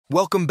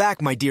Welcome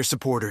back, my dear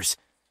supporters.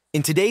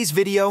 In today's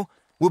video,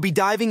 we'll be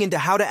diving into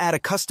how to add a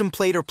custom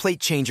plate or plate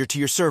changer to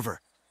your server.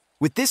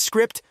 With this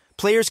script,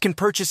 players can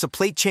purchase a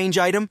plate change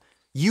item,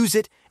 use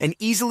it, and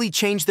easily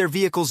change their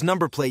vehicle's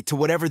number plate to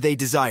whatever they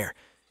desire.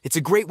 It's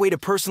a great way to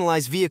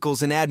personalize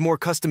vehicles and add more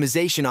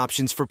customization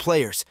options for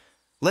players.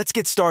 Let's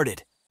get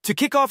started. To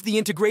kick off the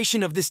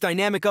integration of this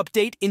dynamic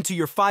update into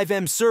your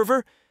FiveM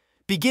server,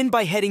 begin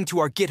by heading to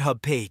our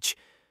GitHub page.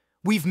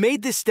 We've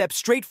made this step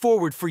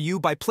straightforward for you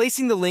by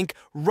placing the link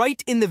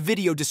right in the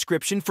video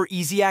description for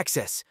easy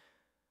access.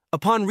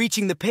 Upon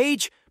reaching the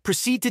page,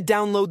 proceed to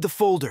download the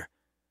folder.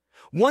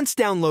 Once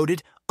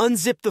downloaded,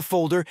 unzip the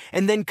folder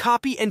and then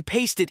copy and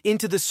paste it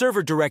into the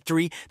server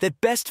directory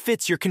that best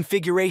fits your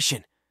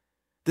configuration.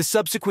 The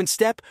subsequent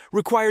step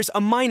requires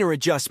a minor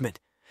adjustment.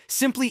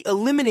 Simply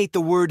eliminate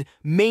the word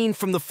main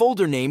from the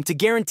folder name to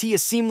guarantee a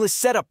seamless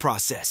setup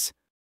process.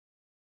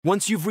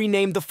 Once you've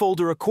renamed the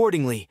folder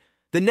accordingly,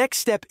 the next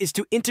step is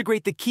to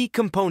integrate the key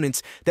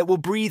components that will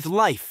breathe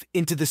life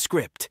into the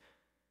script.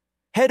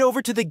 Head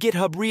over to the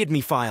GitHub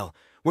README file,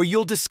 where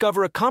you'll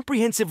discover a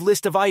comprehensive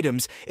list of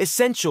items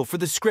essential for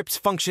the script's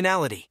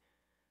functionality.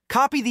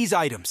 Copy these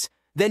items,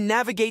 then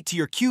navigate to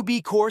your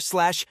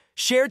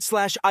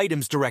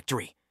qbcore/shared/items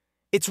directory.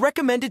 It's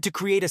recommended to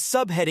create a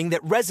subheading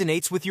that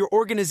resonates with your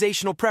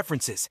organizational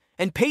preferences,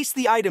 and paste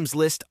the items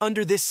list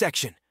under this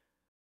section.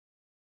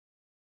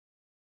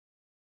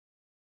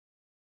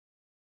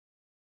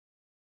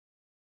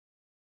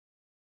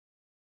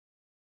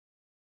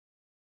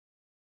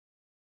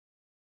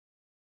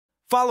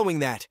 Following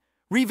that,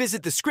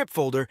 revisit the script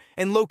folder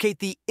and locate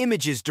the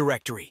Images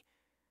directory.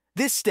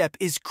 This step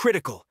is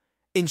critical.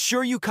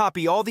 Ensure you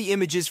copy all the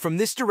images from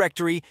this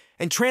directory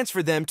and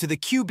transfer them to the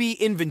QB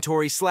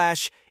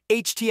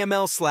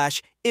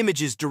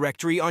inventory/HTML/images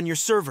directory on your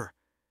server.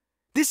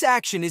 This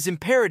action is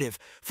imperative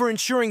for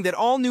ensuring that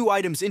all new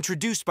items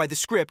introduced by the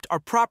script are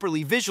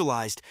properly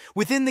visualized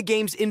within the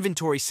game's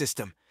inventory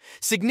system,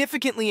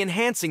 significantly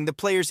enhancing the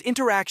player's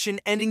interaction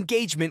and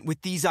engagement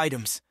with these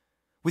items.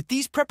 With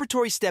these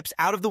preparatory steps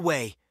out of the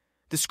way,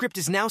 the script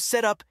is now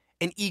set up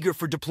and eager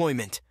for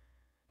deployment.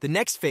 The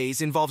next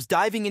phase involves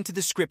diving into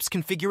the script's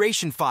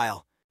configuration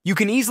file. You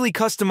can easily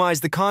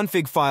customize the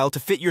config file to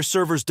fit your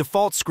server's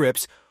default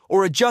scripts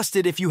or adjust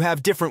it if you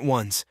have different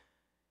ones.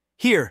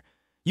 Here,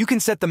 you can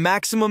set the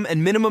maximum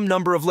and minimum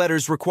number of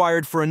letters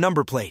required for a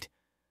number plate.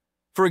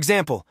 For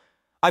example,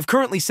 I've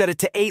currently set it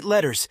to 8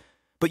 letters,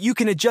 but you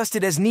can adjust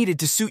it as needed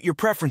to suit your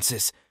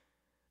preferences.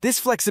 This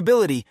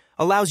flexibility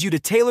allows you to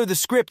tailor the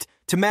script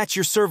to match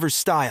your server's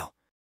style.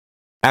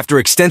 After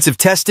extensive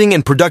testing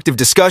and productive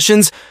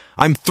discussions,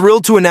 I'm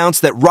thrilled to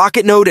announce that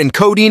RocketNode and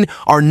CODEIN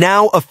are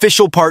now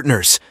official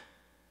partners.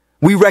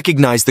 We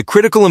recognize the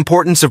critical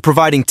importance of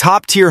providing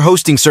top-tier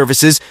hosting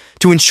services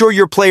to ensure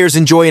your players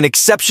enjoy an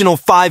exceptional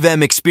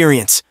FiveM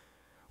experience.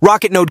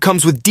 RocketNode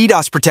comes with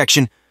DDoS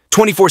protection,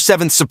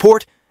 24/7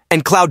 support,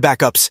 and cloud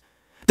backups.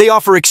 They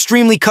offer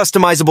extremely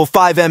customizable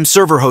FiveM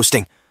server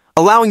hosting,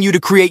 allowing you to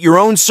create your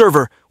own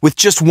server with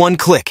just one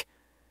click.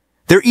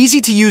 Their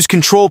easy-to-use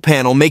control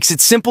panel makes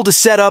it simple to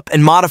set up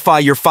and modify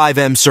your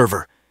FiveM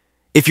server.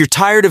 If you're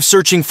tired of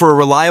searching for a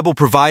reliable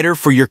provider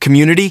for your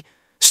community,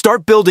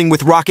 start building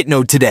with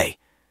RocketNode today.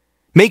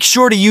 Make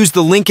sure to use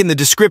the link in the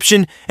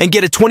description and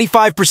get a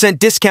 25%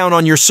 discount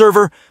on your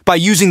server by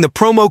using the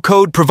promo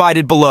code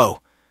provided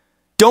below.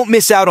 Don't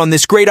miss out on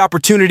this great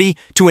opportunity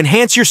to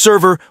enhance your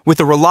server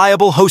with a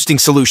reliable hosting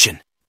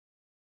solution.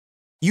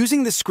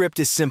 Using the script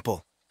is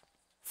simple.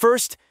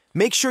 First,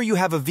 make sure you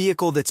have a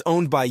vehicle that's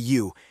owned by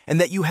you and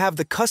that you have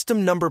the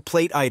custom number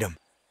plate item.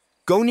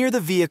 Go near the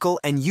vehicle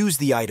and use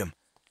the item.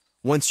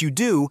 Once you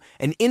do,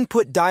 an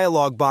input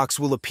dialog box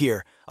will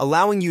appear,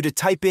 allowing you to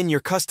type in your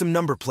custom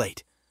number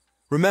plate.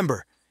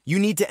 Remember, you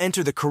need to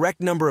enter the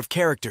correct number of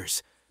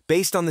characters,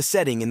 based on the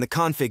setting in the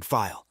config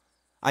file.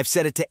 I've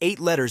set it to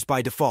 8 letters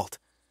by default.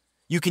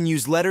 You can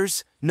use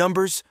letters,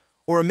 numbers,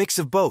 or a mix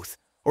of both,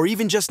 or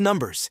even just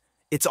numbers.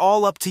 It's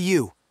all up to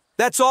you.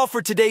 That's all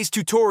for today's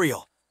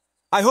tutorial.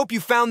 I hope you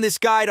found this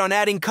guide on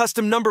adding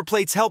custom number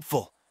plates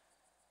helpful.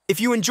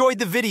 If you enjoyed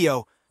the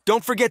video,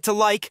 don't forget to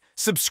like,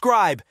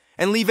 subscribe,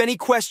 and leave any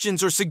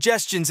questions or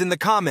suggestions in the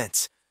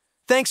comments.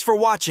 Thanks for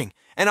watching,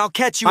 and I'll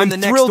catch you in the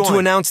next one. I'm thrilled to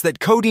announce that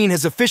CODEIN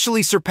has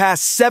officially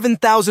surpassed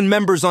 7,000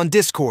 members on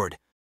Discord,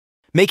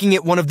 making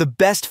it one of the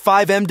best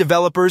FiveM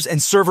developers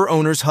and server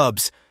owners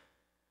hubs.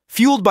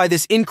 Fueled by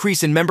this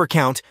increase in member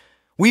count,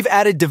 we've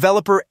added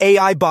developer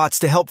AI bots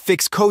to help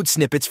fix code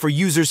snippets for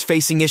users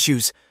facing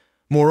issues.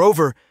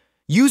 Moreover,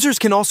 users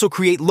can also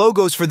create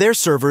logos for their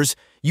servers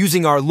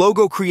using our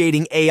logo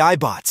creating AI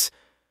bots.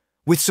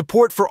 With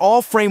support for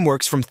all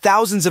frameworks from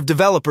thousands of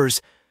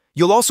developers,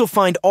 you'll also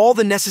find all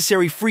the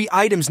necessary free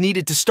items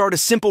needed to start a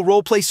simple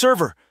roleplay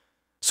server.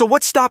 So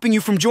what's stopping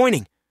you from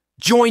joining?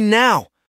 Join now!